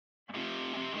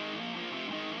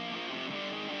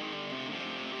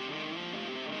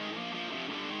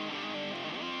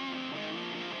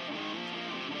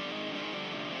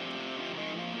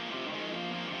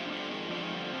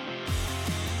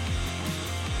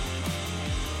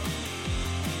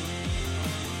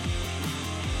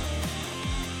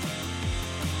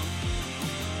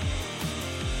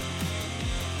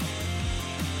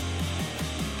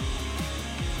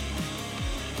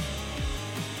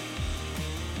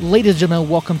Ladies and gentlemen,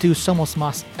 welcome to Somos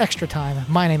Mas Extra Time.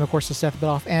 My name, of course, is Seth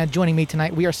Bidoff, and joining me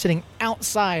tonight, we are sitting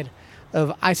outside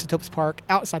of Isotopes Park,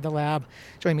 outside the lab.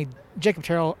 Joining me, Jacob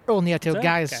Terrell, Earl Nieto.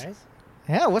 Guys.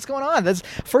 Yeah, what's going on? That's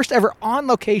first ever on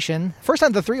location. First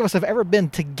time the three of us have ever been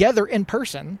together in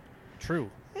person. True.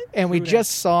 And we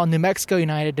just saw New Mexico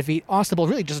United defeat Austin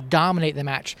Bulls, really just dominate the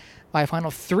match by a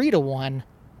final 3-1.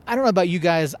 I don't know about you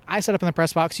guys. I sat up in the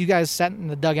press box. You guys sat in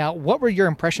the dugout. What were your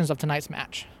impressions of tonight's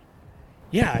match?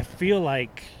 Yeah, I feel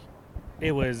like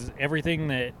it was everything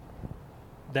that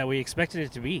we expected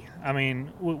it to be. I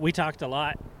mean, we talked a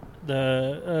lot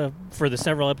for the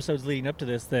several episodes leading up to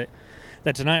this that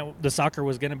tonight the soccer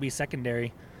was going to be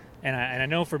secondary, and I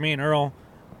know for me and Earl,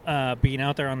 being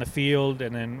out there on the field,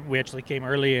 and then we actually came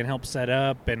early and helped set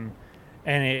up, and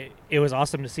it was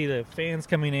awesome to see the fans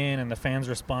coming in and the fans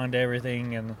respond to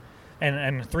everything, and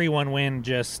 3-1 win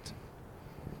just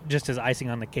as icing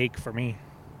on the cake for me.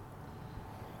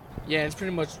 Yeah, it's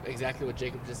pretty much exactly what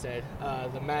Jacob just said.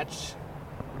 The match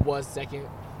was second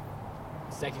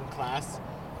class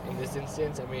in this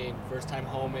instance. I mean, first time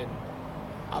home, and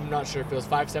I'm not sure if it was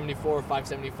 574 or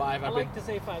 575. I like to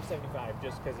say 575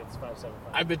 just because it's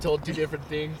 575. I've been told two different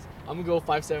things. I'm going to go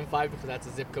 575 because that's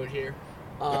a zip code here.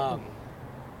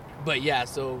 But yeah,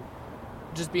 so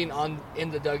just being in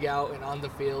the dugout and on the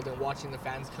field and watching the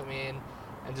fans come in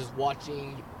and just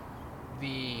watching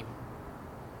the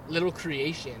little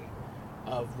creation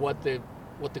of what the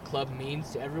club means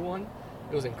to everyone,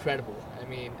 it was incredible. I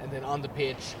mean, and then on the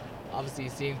pitch, obviously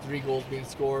seeing 3 goals being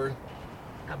scored.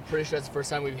 I'm pretty sure that's the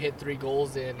first time we've hit 3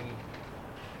 goals in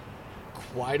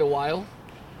quite a while.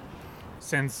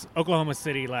 Since Oklahoma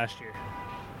City last year.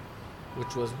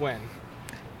 Which was when?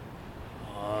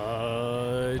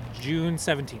 June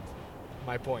 17th.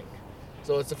 My point.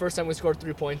 So it's the first time we scored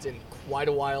 3 points in quite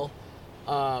a while.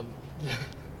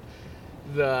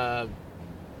 The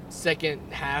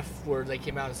second half where they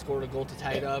came out and scored a goal to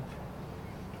tie it up,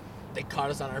 they caught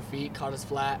us on our feet, caught us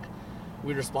flat.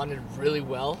 We responded really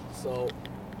well. So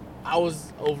I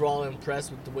was overall impressed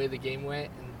with the way the game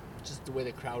went and just the way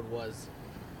the crowd was.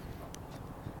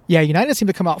 Yeah, United seemed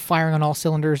to come out firing on all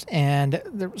cylinders, and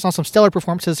there saw some stellar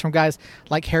performances from guys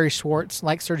like Harry Schwartz,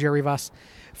 like Sergio Rivas.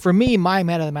 For me, my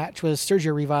man of the match was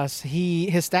Sergio Rivas.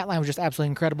 His stat line was just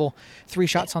absolutely incredible. 3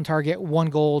 shots on target, 1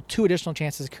 goal, 2 additional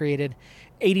chances created,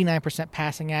 89%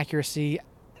 passing accuracy.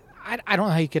 I don't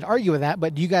know how you could argue with that,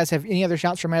 but do you guys have any other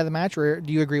shouts for man of the match, or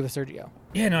do you agree with Sergio?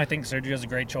 Yeah, no, I think Sergio's a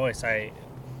great choice.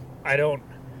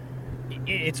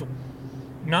 It's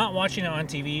not watching it on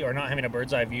TV or not having a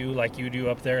bird's eye view like you do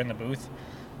up there in the booth.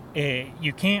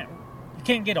 You can't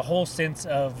get a whole sense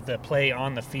of the play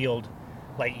on the field.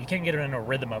 Like, you can't get in a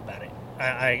rhythm about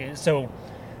it. So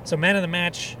man of the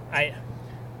match.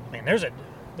 There's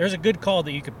a good call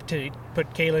that you could put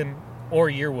Kalen or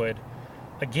Yearwood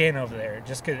again over there.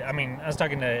 Just because I was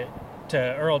talking to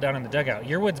Earl down in the dugout.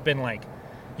 Yearwood's been like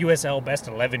USL best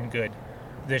 11 good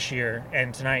this year,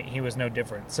 and tonight he was no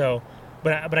different. So,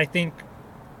 but I think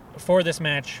for this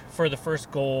match, for the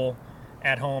first goal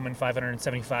at home in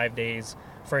 575 days,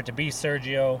 for it to be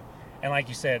Sergio, and like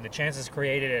you said, the chances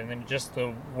created and then just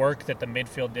the work that the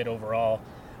midfield did overall,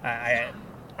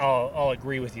 I'll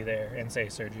agree with you there and say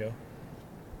Sergio.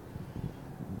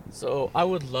 So I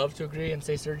would love to agree and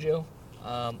say Sergio.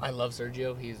 I love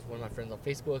Sergio. He's one of my friends on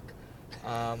Facebook.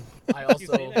 I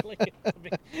also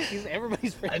he's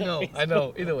everybody's friend. I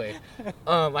know. Either way,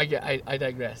 I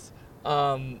digress.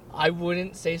 I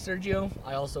wouldn't say Sergio.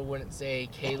 I also wouldn't say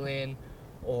Kalen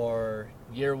or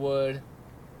Yearwood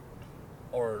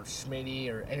or Schmitty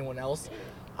or anyone else.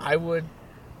 I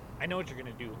know what you're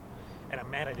gonna do, and I'm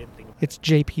mad I didn't think of it. It's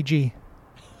JPG.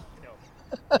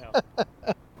 No.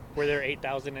 Were there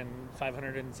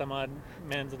 8,500 and some odd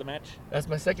men of the match? That's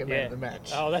my second man of the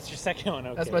match. Oh, that's your second one.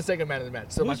 Okay. That's my second man of the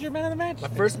match. So who's your man of the match? My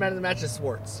first man of the match is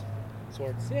Schwartz.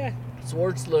 Schwartz, yeah.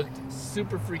 Schwartz looked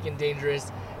super freaking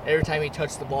dangerous. Every time he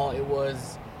touched the ball, it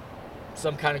was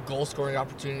some kind of goal-scoring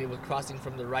opportunity with crossing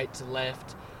from the right to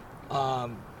left.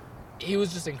 He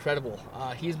was just incredible.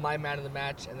 He's my man of the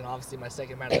match, and then obviously my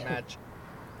second man of the match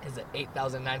is at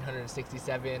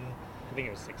 8,967. I think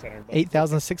it was 600.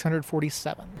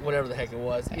 8,647. Whatever the heck it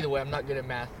was. Either way, I'm not good at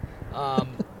math.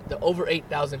 The over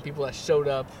 8,000 people that showed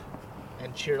up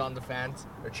and cheered on the fans,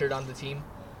 or cheered on the team,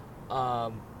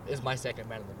 is my second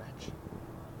man of the match.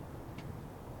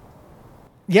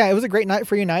 Yeah, it was a great night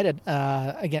for United.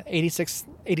 Again,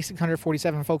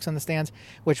 8,647 folks in the stands,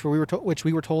 which we were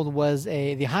told was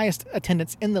the highest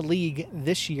attendance in the league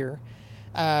this year.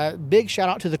 Big shout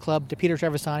out to the club, to Peter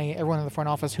Trevisani, everyone in the front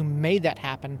office who made that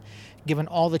happen, given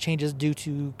all the changes due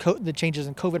to the changes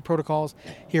in COVID protocols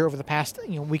here over the past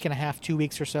week and a half, 2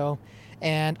 weeks or so.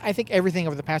 And I think everything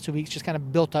over the past 2 weeks just kind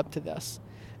of built up to this.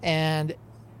 And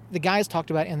the guys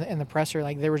talked about in the presser,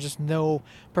 like there was just no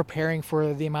preparing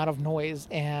for the amount of noise,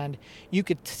 and you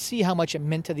could see how much it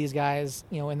meant to these guys,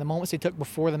 in the moments they took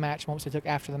before the match, moments they took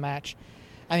after the match.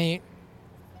 I mean,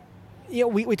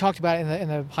 we talked about it in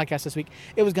the podcast this week.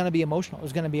 It was going to be emotional. It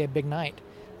was going to be a big night.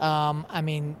 I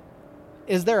mean,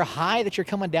 is there a high that you're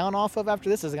coming down off of after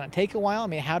this? Is it going to take a while? I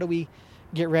mean, how do we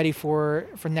get ready for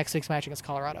next week's match against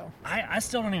Colorado? I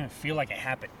still don't even feel like it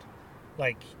happened.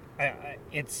 Like,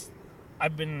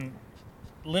 I've been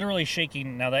literally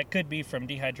shaking. Now, that could be from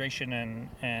dehydration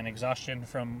and exhaustion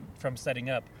from setting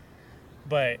up.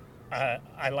 But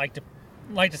I like to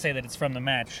say that it's from the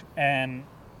match. And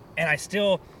I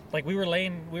still, like, we were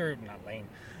not laying.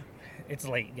 It's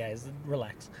late, guys.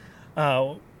 Relax.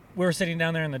 We were sitting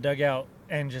down there in the dugout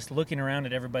and just looking around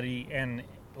at everybody and,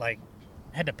 like,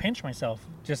 had to pinch myself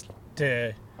just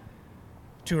to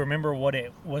remember what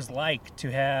it was like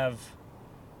to have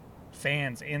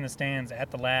fans in the stands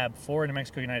at the Lab for a New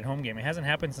Mexico United home game. It hasn't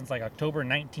happened since like October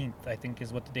 19th, I think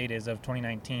is what the date is, of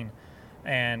 2019.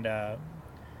 And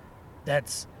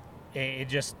that's it.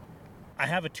 Just, I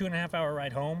have a 2.5 hour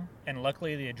ride home, and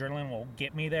luckily the adrenaline will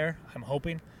get me there, I'm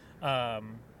hoping.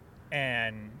 And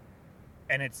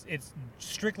it's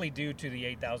strictly due to the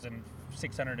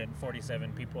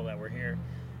 8,647 people that were here,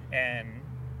 and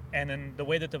then the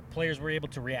way that the players were able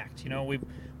to react.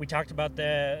 We talked about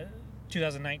the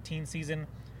 2019 season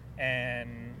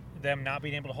and them not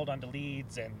being able to hold on to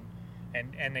leads, and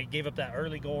they gave up that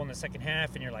early goal in the second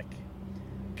half, and you're like,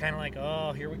 kind of like,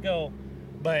 oh, here we go.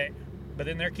 But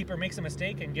then their keeper makes a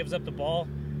mistake and gives up the ball,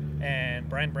 and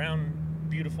Brian Brown,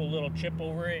 beautiful little chip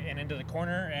over it and into the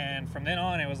corner, and from then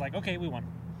on it was like, okay, we won.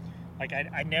 Like,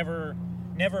 I never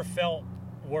felt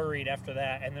worried after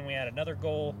that. And then we had another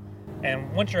goal,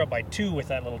 and once you're up by 2 with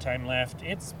that little time left,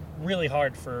 it's really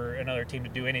hard for another team to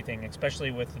do anything,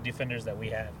 especially with the defenders that we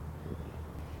have.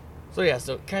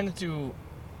 So kind of to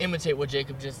imitate what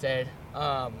Jacob just said,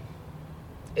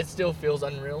 it still feels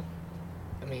unreal.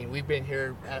 I mean, we've been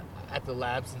here at the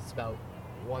Lab since about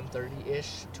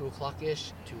 1:30-ish, 2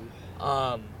 o'clock-ish.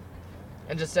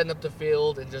 And just setting up the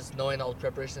field and just knowing all the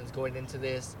preparations going into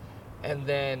this, and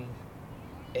then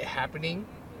it happening.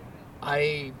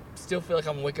 I still feel like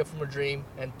I'm waking up from a dream,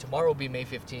 and tomorrow will be May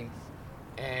 15th,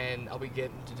 and I'll be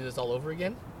getting to do this all over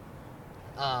again.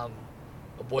 A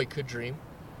boy could dream.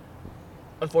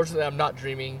 Unfortunately, I'm not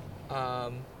dreaming.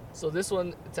 So this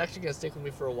one, it's actually going to stick with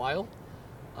me for a while,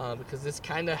 because this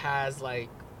kind of has, like,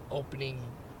 opening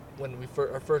when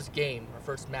our first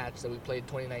match that we played in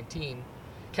 2019,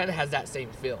 kind of has that same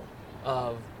feel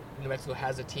of New Mexico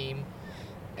has a team,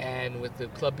 and with the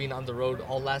club being on the road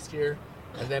all last year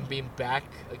and then being back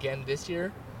again this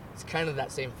year, it's kind of that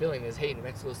same feeling as, hey, New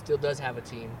Mexico still does have a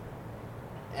team,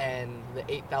 and the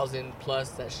 8,000 plus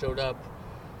that showed up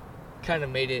kind of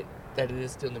made it that it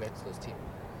is still New Mexico's team.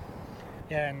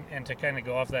 Yeah, and to kind of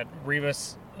go off that,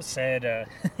 Rivas said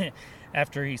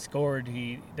after he scored,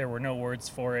 there were no words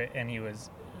for it, and he was,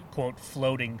 quote,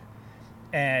 floating.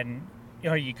 And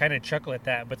you kind of chuckle at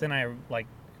that, but then I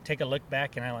take a look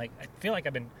back, and I feel like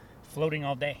I've been floating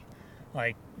all day,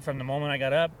 like from the moment I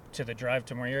got up to the drive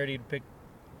to Moriarty to pick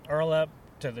Earl up,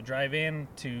 to the drive in,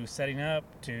 to setting up,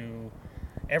 to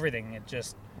everything.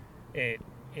 It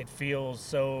feels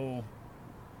so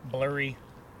blurry,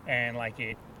 and like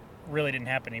it really didn't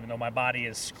happen, even though my body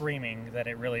is screaming that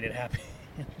it really did happen.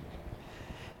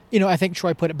 I think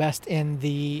Troy put it best in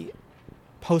the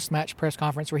post-match press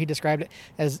conference where he described it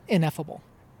as ineffable.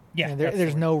 Yeah,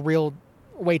 there's no real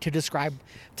way to describe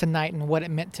tonight and what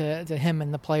it meant to him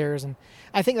and the players. And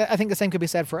I think the same could be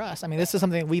said for us. I mean, this is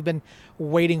something that we've been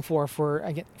waiting for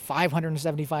again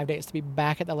 575 days, to be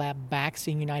back at the Lab, back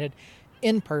seeing United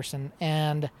in person.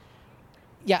 And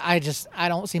yeah, I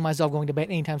don't see myself going to bed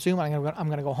anytime soon. I'm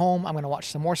gonna go home. I'm gonna watch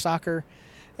some more soccer,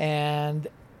 and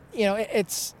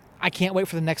I can't wait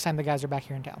for the next time the guys are back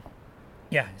here in town.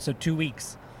 Yeah, so 2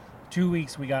 weeks. 2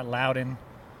 weeks we got Loudon.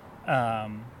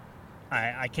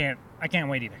 I can't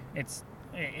wait either. It's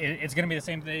going to be the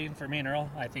same thing for me and Earl.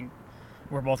 I think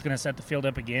we're both going to set the field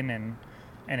up again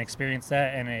and experience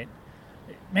that. And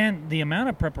man, the amount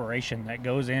of preparation that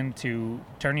goes into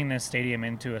turning this stadium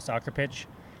into a soccer pitch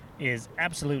is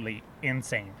absolutely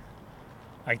insane.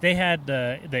 Like, they had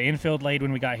the infield laid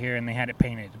when we got here, and they had it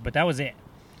painted, but that was it.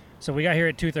 So we got here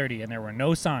at 2:30, and there were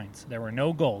no signs, there were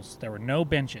no goals, there were no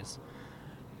benches,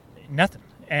 nothing.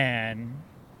 And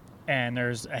and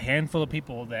there's a handful of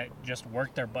people that just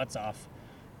work their butts off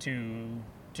to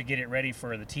get it ready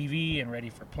for the TV and ready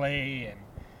for play,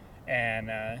 and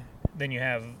then you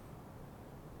have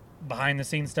behind the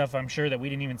scenes stuff I'm sure that we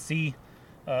didn't even see,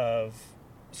 of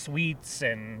suites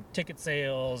and ticket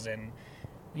sales and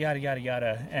yada yada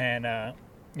yada. And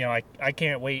I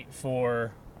can't wait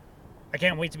to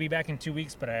be back in 2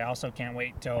 weeks, but I also can't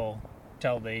wait till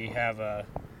they have a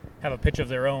pitch of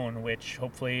their own, which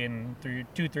hopefully in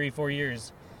 2, 3, 4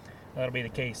 years that'll be the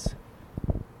case.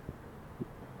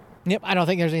 Yep, I don't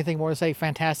think there's anything more to say.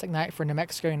 Fantastic night for New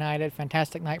Mexico United.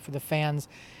 Fantastic night for the fans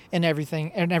and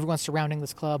everything, and everyone surrounding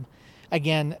this club.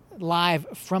 Again, live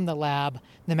from the lab,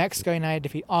 New Mexico United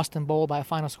defeat Austin Bold by a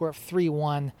final score of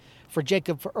 3-1. For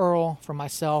Jacob, for Earl, for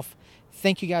myself,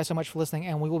 thank you guys so much for listening,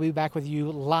 and we will be back with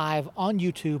you live on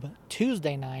YouTube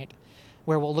Tuesday night,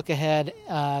 where we'll look ahead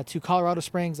to Colorado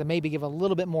Springs and maybe give a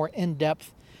little bit more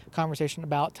in-depth conversation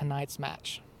about tonight's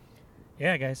match.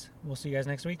 Yeah, guys. We'll see you guys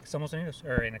next week. Somos Unidos.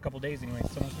 Or in a couple days anyway.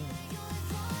 Somos Unidos.